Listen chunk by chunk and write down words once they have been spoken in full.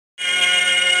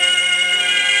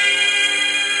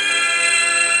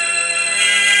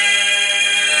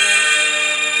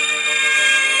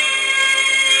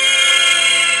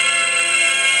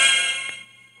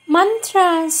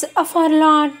words of our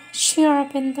Lord Sri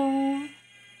Aurobindo.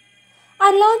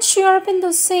 Our Lord Sri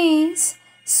Aurobindo says,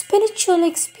 spiritual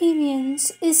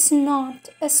experience is not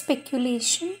a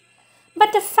speculation,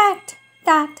 but a fact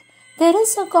that there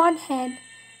is a Godhead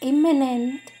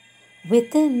immanent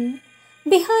within,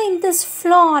 behind this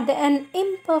flawed and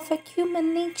imperfect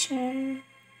human nature.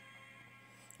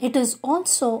 It is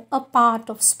also a part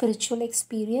of spiritual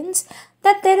experience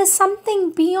that there is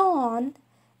something beyond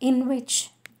in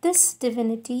which this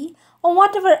divinity, or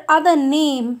whatever other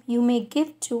name you may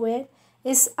give to it,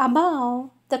 is above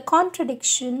the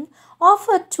contradiction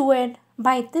offered to it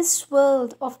by this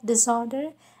world of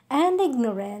disorder and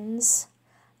ignorance.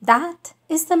 That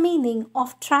is the meaning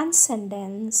of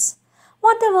transcendence.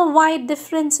 Whatever wide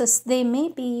differences there may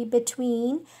be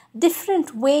between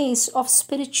different ways of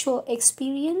spiritual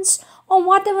experience, or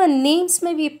whatever names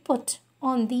may be put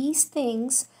on these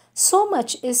things, so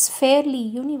much is fairly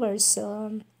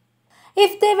universal.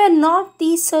 If there were not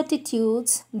these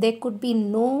certitudes, there could be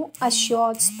no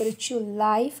assured spiritual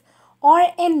life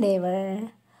or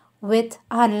endeavor. With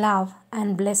our love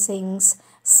and blessings,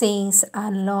 says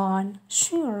our Lord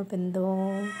Sri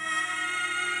Aurobindo.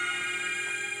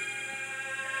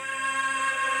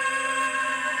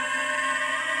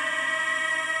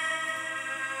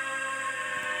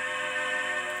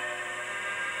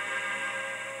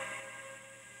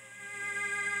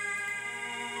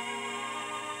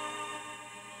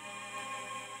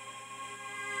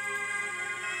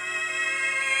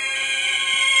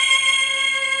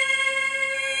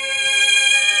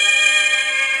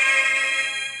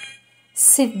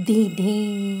 Siddhi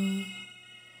Day,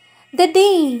 the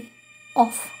day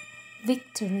of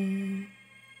victory.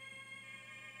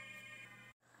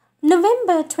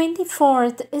 November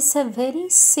 24th is a very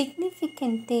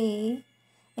significant day,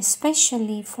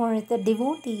 especially for the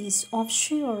devotees of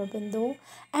Sri Aurobindo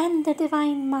and the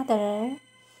Divine Mother,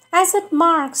 as it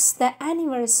marks the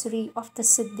anniversary of the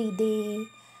Siddhi Day,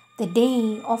 the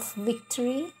day of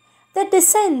victory, the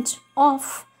descent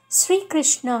of Sri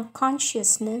Krishna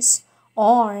consciousness,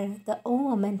 or the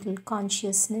overmental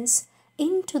consciousness,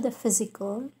 into the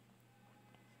physical,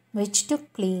 which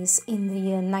took place in the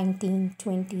year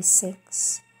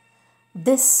 1926.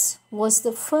 This was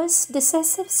the first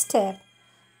decisive step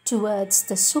towards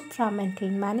the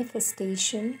supramental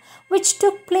manifestation, which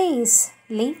took place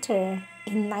later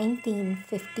in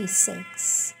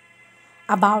 1956.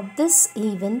 About this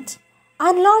event,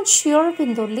 our Lord Sri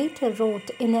Aurobindo later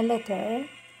wrote in a letter,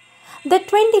 the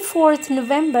 24th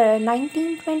November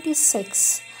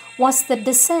 1926 was the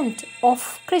descent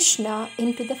of Krishna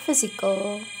into the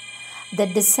physical. The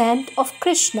descent of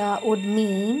Krishna would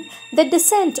mean the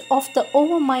descent of the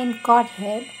overmind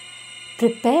Godhead,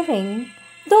 preparing,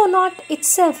 though not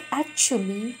itself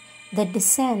actually, the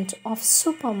descent of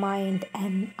supermind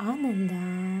and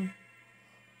Ananda.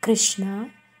 Krishna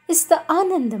is the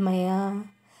Anandamaya.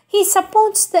 He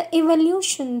supports the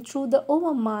evolution through the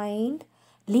overmind,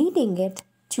 leading it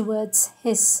towards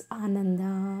his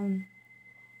Ananda.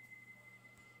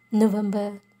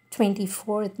 November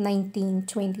 24th,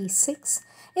 1926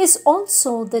 is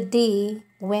also the day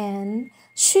when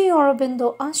Sri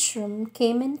Aurobindo Ashram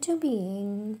came into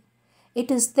being.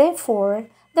 It is therefore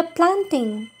the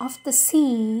planting of the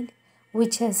seed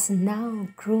which has now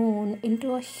grown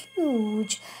into a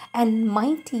huge and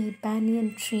mighty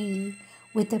banyan tree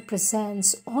with a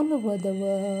presence all over the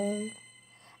world.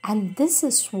 And this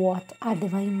is what our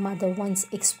Divine Mother once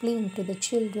explained to the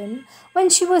children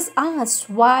when she was asked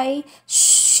why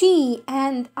she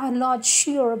and our Lord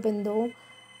Sri Aurobindo,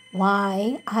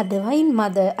 why our Divine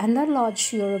Mother and our Lord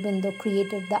Sri Aurobindo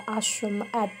created the ashram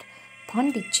at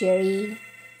Pondicherry.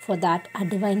 For that, our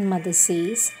Divine Mother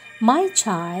says, my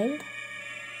child,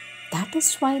 that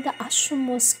is why the ashram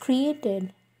was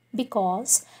created.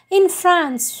 Because in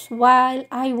France, while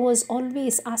I was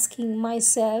always asking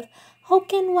myself, how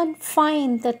can one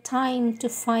find the time to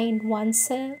find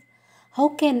oneself? How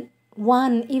can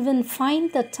one even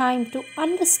find the time to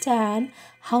understand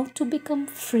how to become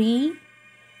free?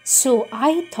 So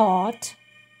I thought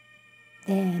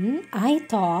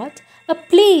a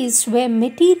place where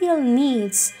material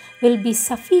needs will be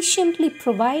sufficiently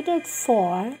provided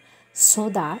for, so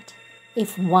that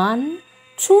if one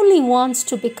truly wants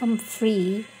to become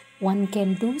free, one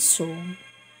can do so.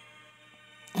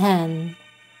 And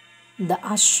the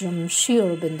ashram, Sri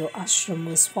Aurobindo Ashram,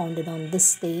 was founded on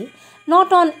this day,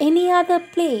 not on any other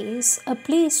place, a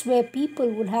place where people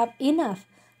would have enough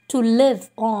to live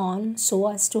on so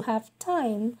as to have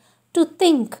time to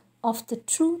think of the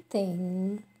true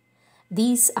thing.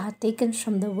 These are taken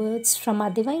from the words from our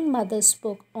Divine Mother's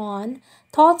book on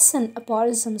Thoughts and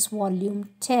Aphorisms, Volume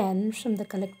 10, from the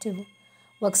collective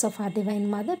Works of Our Divine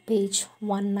Mother, page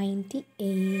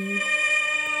 198.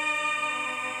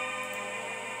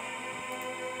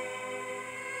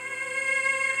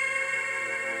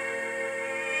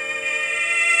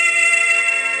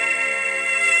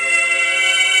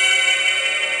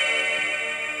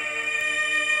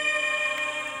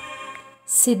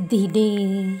 Siddhi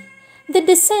Day, the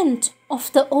descent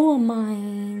of the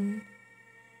overmind.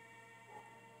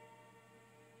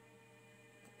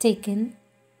 Taken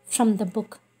from the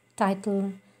book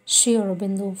titled Sri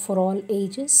Aurobindo for All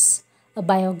Ages, a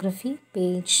biography,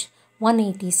 page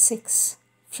 186,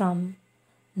 from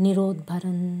Nirod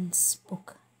Bharan's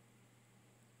book.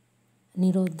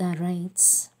 Nirodha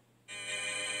writes,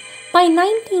 by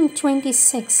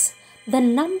 1926, the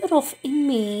number of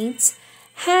inmates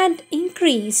had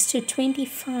increased to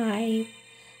 25.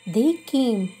 They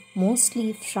came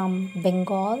mostly from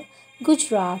Bengal,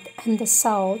 Gujarat and the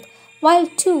south, while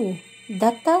two,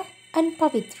 Datta and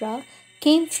Pavitra,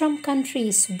 came from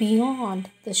countries beyond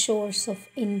the shores of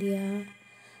India.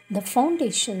 The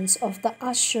foundations of the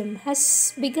ashram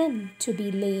has begun to be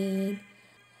laid.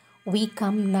 We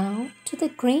come now to the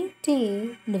great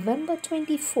day, November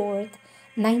 24th,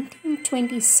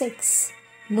 1926,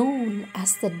 known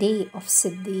as the Day of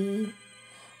Siddhi.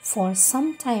 For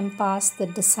some time past, the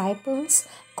disciples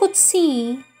could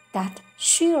see that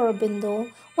Sri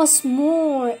Aurobindo was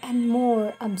more and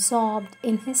more absorbed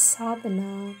in his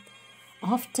sadhana.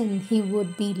 Often he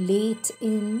would be late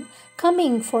in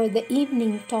coming for the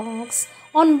evening talks.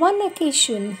 On one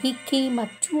occasion, he came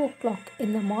at 2 o'clock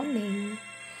in the morning.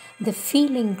 The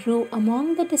feeling grew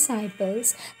among the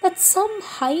disciples that some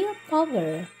higher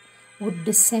power would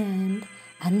descend,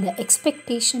 and the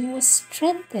expectation was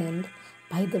strengthened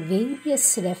by the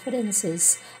various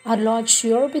references our Lord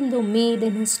Sri Aurobindo made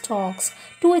in his talks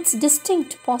to its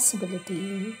distinct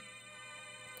possibility.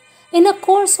 In a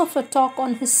course of a talk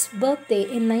on his birthday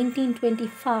in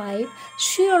 1925,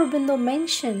 Sri Aurobindo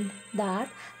mentioned that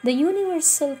the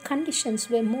universal conditions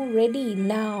were more ready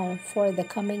now for the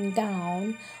coming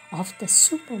down of the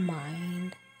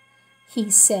supermind. He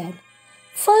said,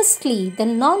 firstly, the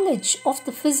knowledge of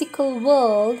the physical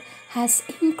world has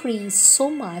increased so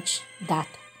much that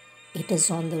it is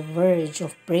on the verge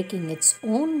of breaking its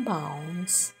own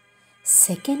bounds.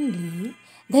 Secondly,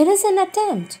 there is an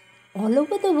attempt all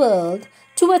over the world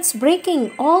towards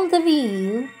breaking all the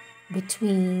veil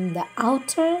between the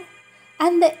outer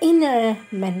and the inner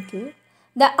mental,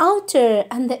 the outer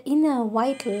and the inner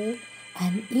vital,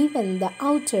 and even the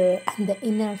outer and the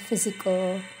inner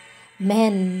physical.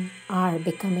 Men are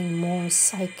becoming more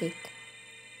psychic.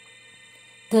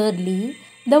 Thirdly,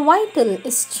 the vital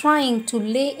is trying to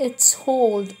lay its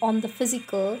hold on the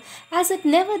physical as it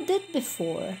never did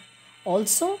before.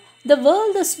 Also, the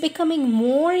world is becoming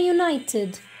more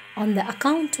united on the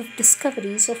account of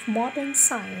discoveries of modern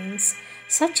science.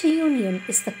 Such a union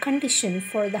is the condition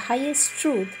for the highest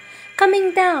truth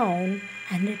coming down,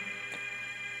 and it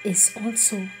is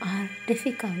also our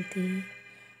difficulty.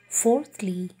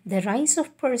 Fourthly, the rise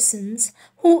of persons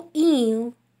who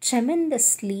yield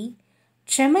tremendous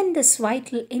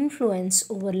vital influence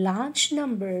over large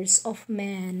numbers of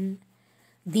men.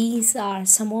 These are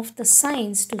some of the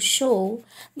signs to show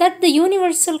that the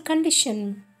universal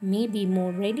condition may be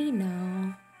more ready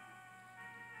now.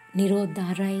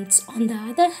 Nirodha writes, on the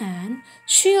other hand,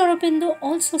 Sri Aurobindo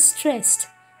also stressed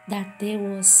that there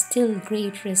was still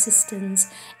great resistance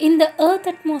in the earth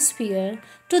atmosphere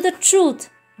to the truth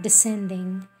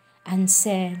descending, and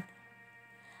said,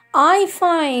 I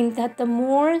find that the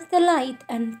more the light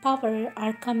and power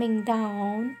are coming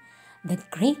down, the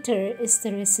greater is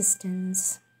the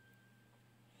resistance.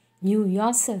 You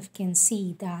yourself can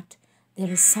see that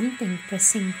there is something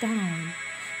pressing down.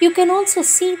 You can also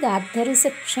see that there is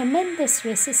a tremendous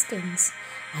resistance.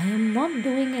 I am not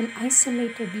doing an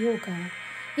isolated yoga.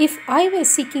 If I were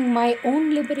seeking my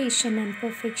own liberation and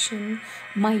perfection,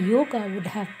 my yoga would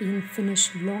have been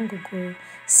finished long ago,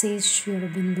 says Sri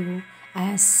Aurobindo,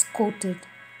 as quoted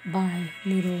by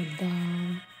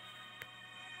Nirodha.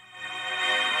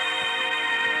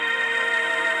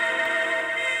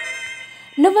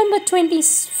 November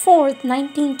 24th,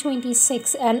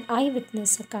 1926, an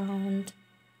eyewitness account.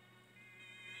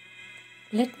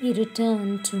 Let me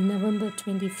return to November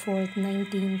 24th,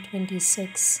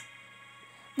 1926.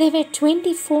 There were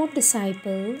 24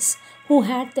 disciples who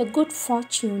had the good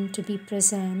fortune to be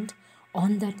present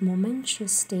on that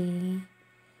momentous day.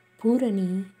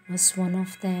 Purani was one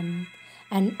of them,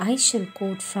 and I shall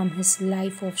quote from his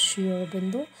life of Sri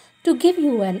Aurobindo to give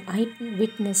you an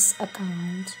eyewitness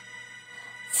account.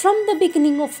 From the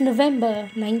beginning of November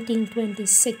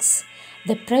 1926,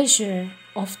 the pressure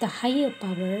of the higher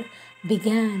power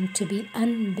began to be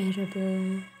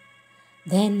unbearable.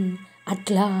 Then, at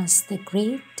last, the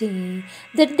great day,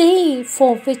 the day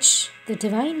for which the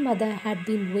Divine Mother had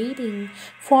been waiting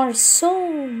for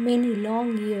so many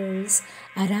long years,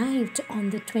 arrived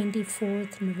on the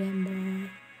 24th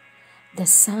November. The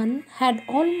sun had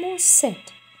almost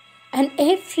set, and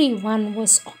everyone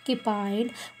was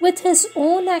occupied with his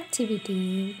own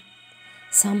activity.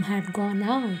 Some had gone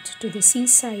out to the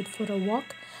seaside for a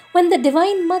walk when the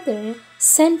Divine Mother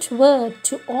sent word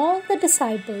to all the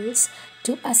disciples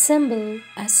to assemble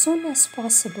as soon as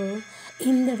possible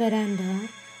in the veranda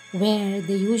where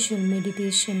the usual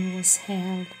meditation was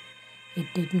held. It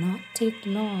did not take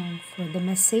long for the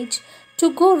message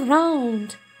to go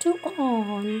round to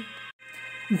all.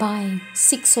 By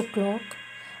 6 o'clock,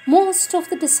 most of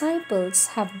the disciples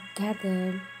have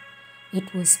gathered.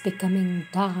 It was becoming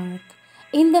dark.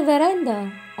 In the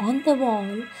veranda, on the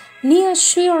wall, near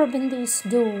Sri Aurobindo's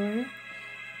door,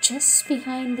 just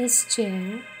behind his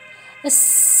chair, a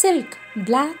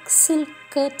black silk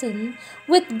curtain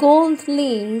with gold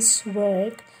lace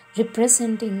work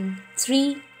representing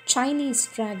 3 Chinese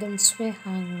dragons were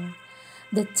hung.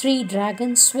 The 3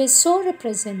 dragons were so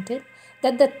represented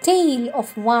that the tail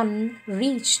of one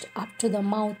reached up to the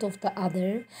mouth of the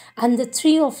other, and the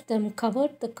 3 of them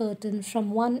covered the curtain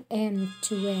from one end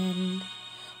to end.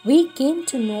 We came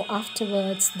to know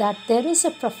afterwards that there is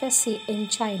a prophecy in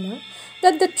China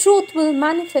that the truth will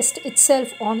manifest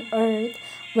itself on earth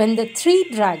when the 3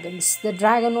 dragons, the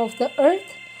dragon of the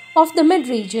earth, of the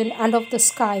mid-region and of the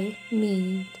sky,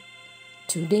 meet.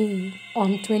 Today,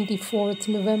 on 24th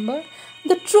November,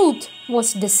 the truth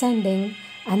was descending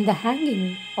and the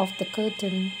hanging of the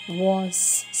curtain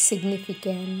was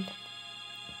significant.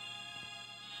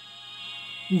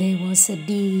 There was a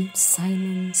deep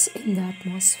silence in the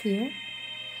atmosphere.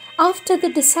 After the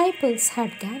disciples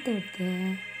had gathered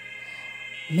there,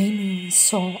 many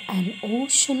saw an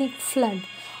oceanic flood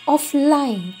of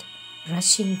light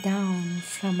rushing down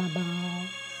from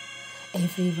above.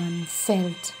 Everyone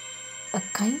felt a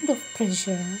kind of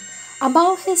pressure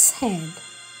above his head.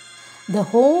 The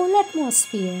whole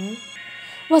atmosphere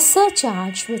was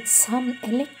surcharged with some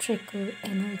electrical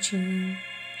energy.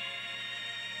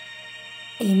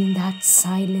 In that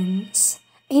silence,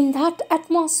 in that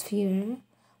atmosphere,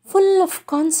 full of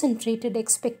concentrated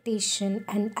expectation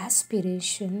and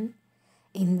aspiration,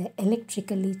 in the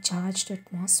electrically charged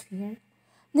atmosphere,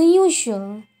 the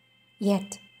usual,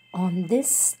 yet on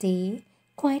this day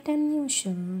quite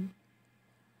unusual,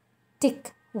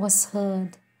 tick was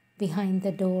heard behind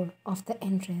the door of the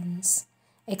entrance.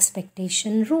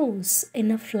 Expectation rose in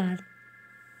a flood.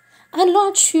 Our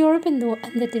Lord Sri Aurobindo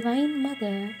and the Divine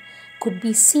Mother could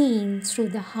be seen through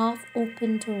the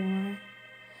half-open door.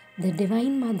 The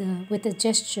Divine Mother, with a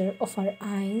gesture of her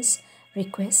eyes,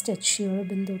 requested Sri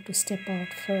Aurobindo to step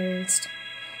out first.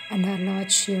 And our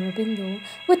Lord Sri Aurobindo,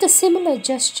 with a similar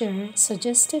gesture,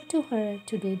 suggested to her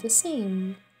to do the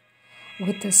same.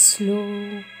 With a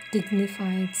slow,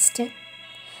 dignified step,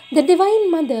 the Divine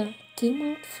Mother came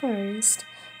out first,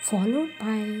 followed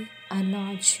by our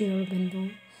Lord Sri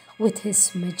Aurobindo with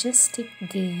his majestic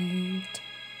gait.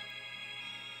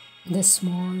 The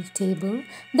small table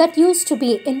that used to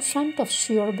be in front of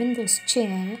Sri Aurobindo's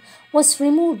chair was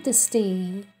removed this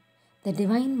day. The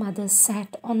Divine Mother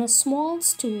sat on a small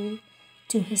stool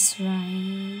to his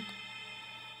right.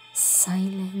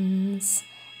 Silence,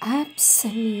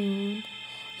 absolute,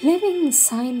 living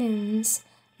silence,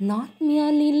 not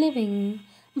merely living,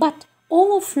 but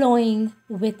overflowing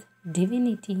with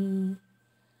divinity.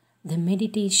 The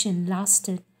meditation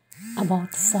lasted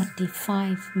about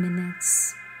 45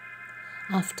 minutes.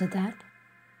 After that,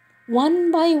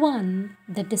 one by one,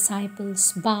 the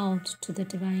disciples bowed to the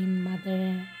Divine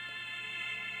Mother.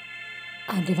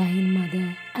 Our Divine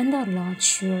Mother and our Lord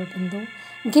Sri Aurobindo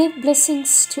gave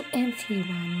blessings to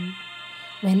everyone.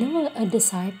 Whenever a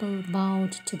disciple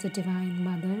bowed to the Divine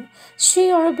Mother, Sri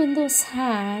Aurobindo's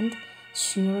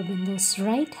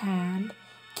right hand,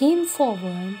 came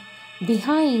forward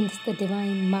behind the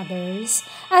Divine Mother's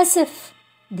as if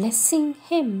blessing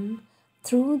him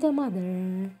through the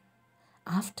Mother.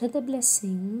 After the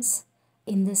blessings,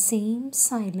 in the same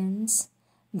silence,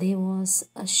 there was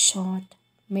a short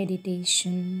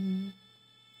meditation.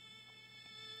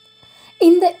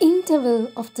 In the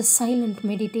interval of the silent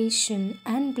meditation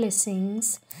and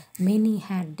blessings, many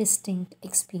had distinct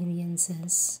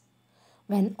experiences.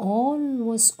 When all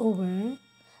was over,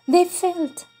 they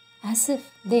felt as if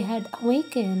they had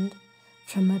awakened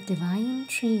from a divine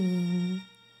dream.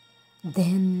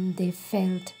 Then they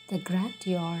felt the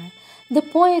grandeur, the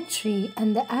poetry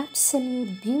and the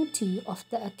absolute beauty of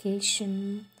the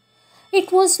occasion.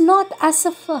 It was not as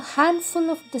if a handful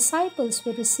of disciples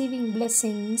were receiving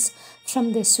blessings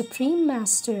from the Supreme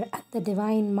Master and the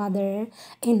Divine Mother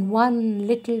in one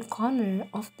little corner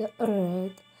of the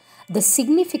earth. The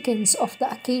significance of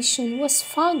the occasion was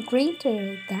far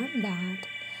greater than that.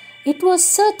 It was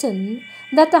certain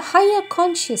that a higher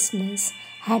consciousness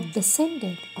had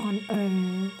descended on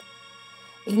earth.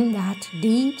 In that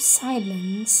deep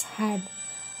silence had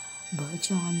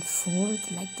burgeoned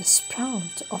forth like the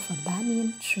sprout of a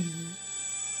banyan tree,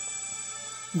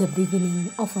 the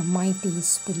beginning of a mighty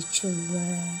spiritual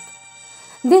work.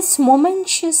 This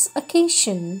momentous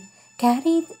occasion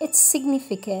carried its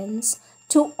significance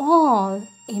to all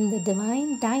in the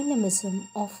divine dynamism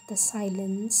of the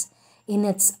silence, in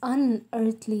its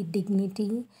unearthly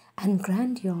dignity and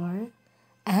grandeur,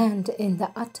 and in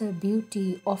the utter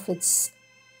beauty of its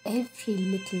every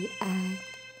little act.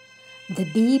 The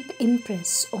deep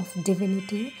impress of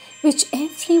divinity which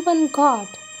everyone got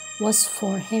was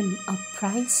for him a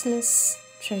priceless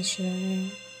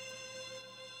treasure.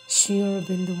 Sri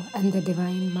Aurobindo and the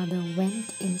Divine Mother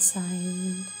went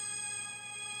inside.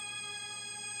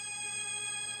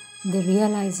 The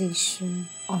realization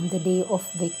on the day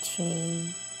of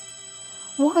victory.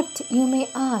 What, you may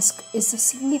ask, is the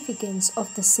significance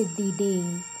of the Siddhi Day,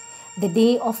 the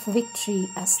day of victory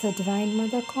as the Divine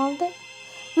Mother called it?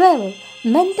 Well,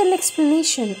 mental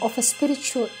explanation of a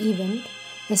spiritual event,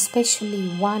 especially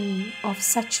one of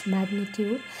such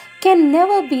magnitude, can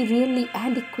never be really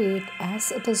adequate,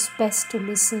 as it is best to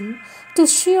listen to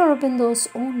Sri Aurobindo's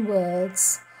own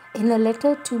words. In a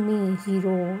letter to me, he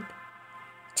wrote,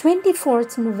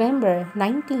 24th November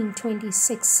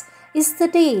 1926 is the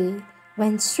day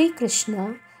when Sri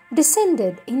Krishna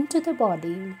descended into the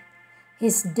body.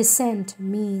 His descent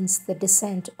means the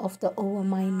descent of the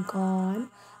overmind God,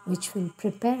 which will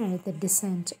prepare the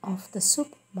descent of the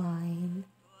supermind.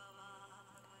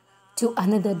 To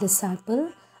another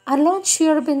disciple, our Lord Sri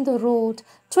Aurobindo wrote,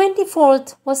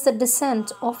 24th was the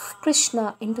descent of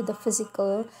Krishna into the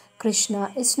physical.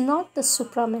 Krishna is not the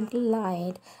supramental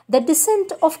light. The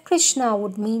descent of Krishna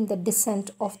would mean the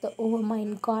descent of the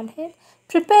overmind Godhead,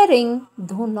 preparing,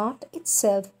 though not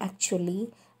itself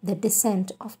actually, the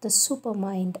descent of the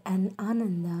supermind and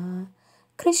Ananda.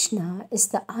 Krishna is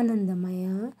the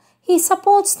Anandamaya. He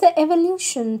supports the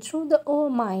evolution through the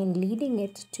overmind, leading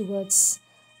it towards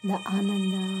the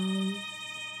Ananda.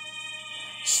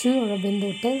 Sri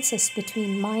Aurobindo tells us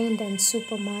between mind and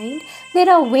supermind, there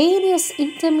are various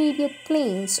intermediate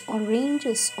planes or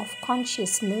ranges of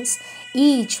consciousness,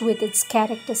 each with its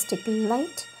characteristic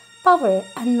light, power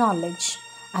and knowledge,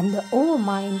 and the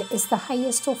overmind is the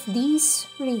highest of these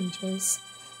ranges.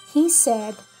 He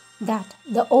said that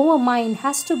the overmind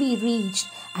has to be reached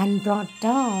and brought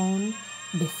down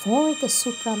before the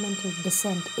supramental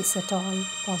descent is at all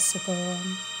possible.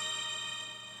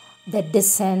 The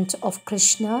descent of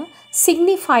Krishna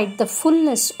signified the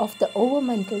fullness of the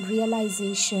overmental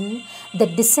realization, the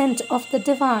descent of the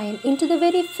divine into the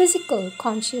very physical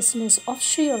consciousness of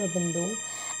Sri Aurobindo,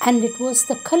 and it was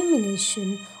the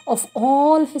culmination of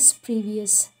all his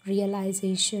previous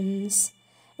realizations.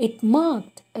 It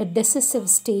marked a decisive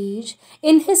stage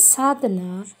in his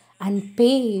sadhana and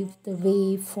paved the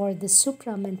way for the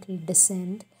supramental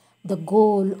descent, the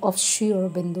goal of Sri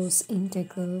Aurobindo's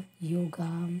integral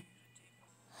yoga.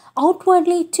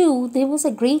 Outwardly too, there was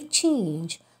a great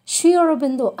change. Sri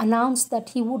Aurobindo announced that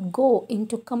he would go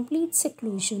into complete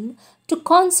seclusion to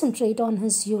concentrate on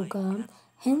his yoga.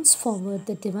 Henceforward,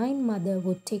 the Divine Mother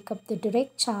would take up the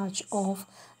direct charge of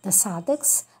the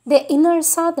sadhaks, their inner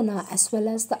sadhana as well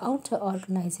as the outer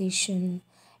organization.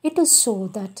 It is so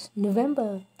that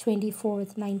November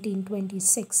 24th,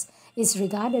 1926 is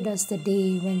regarded as the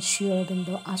day when Sri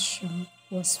Aurobindo Ashram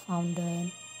was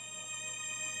founded.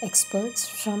 Experts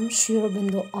from Sri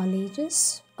Aurobindo All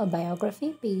Ages, a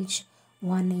biography, page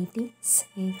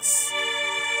 186.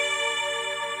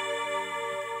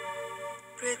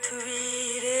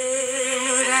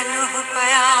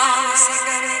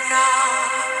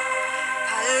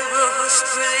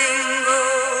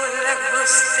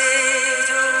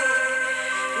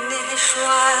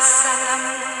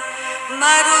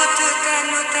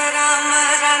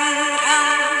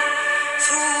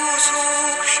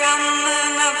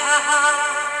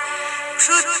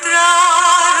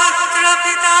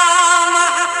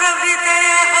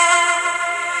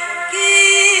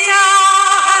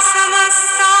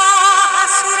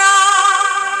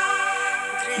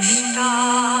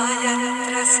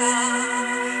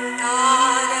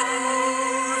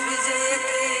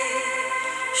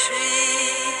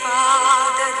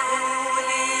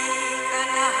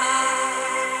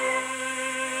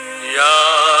 या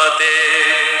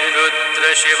ते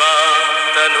शिवा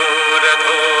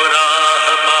तनूरघोराः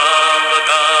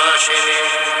पापकाशिनी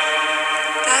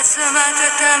तस्मात्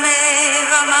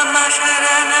तमेव मम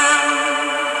शरणं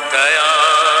दया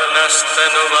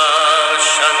नस्तनुवा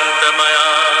शन्तमया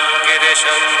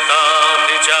गिरिशन्तां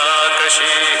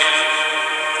निजाकशीः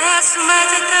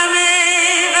तस्मात्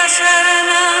तमेव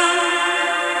शरणं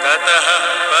ततः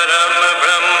परं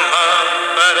ब्रह्म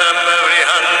परं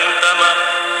बृहन्तम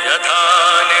यथा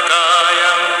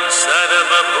निकायं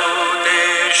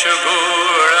सर्वभूतेषु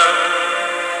गूढम्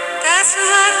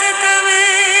तस्मात्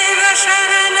तमेव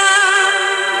शरणम्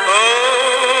ॐ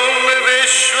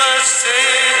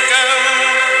विश्वस्यैकं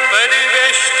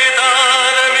परिवेष्टितारमेश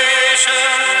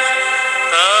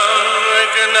तं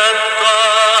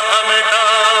ज्ञात्वाहमितां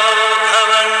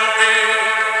भवन्ति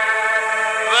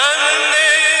वन्दे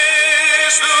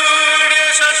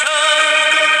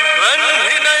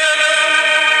सूर्यशशाङ्कवह्निनयनं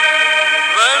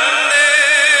वन्दे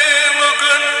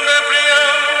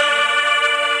मुकुन्दप्रियं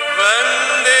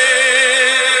वन्दे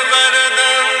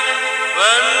वरदं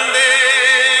वन्दे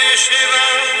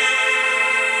शिवं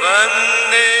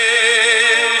वन्दे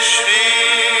श्री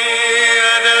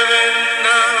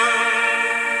अरविन्दम्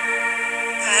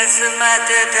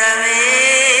तस्मात्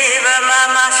तमेव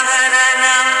मम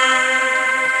शरणं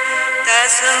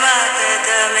तस्मात्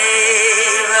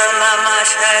तमेव मम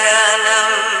शरणं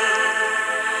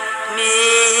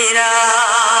मीरा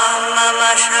मम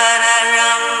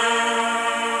शरणम्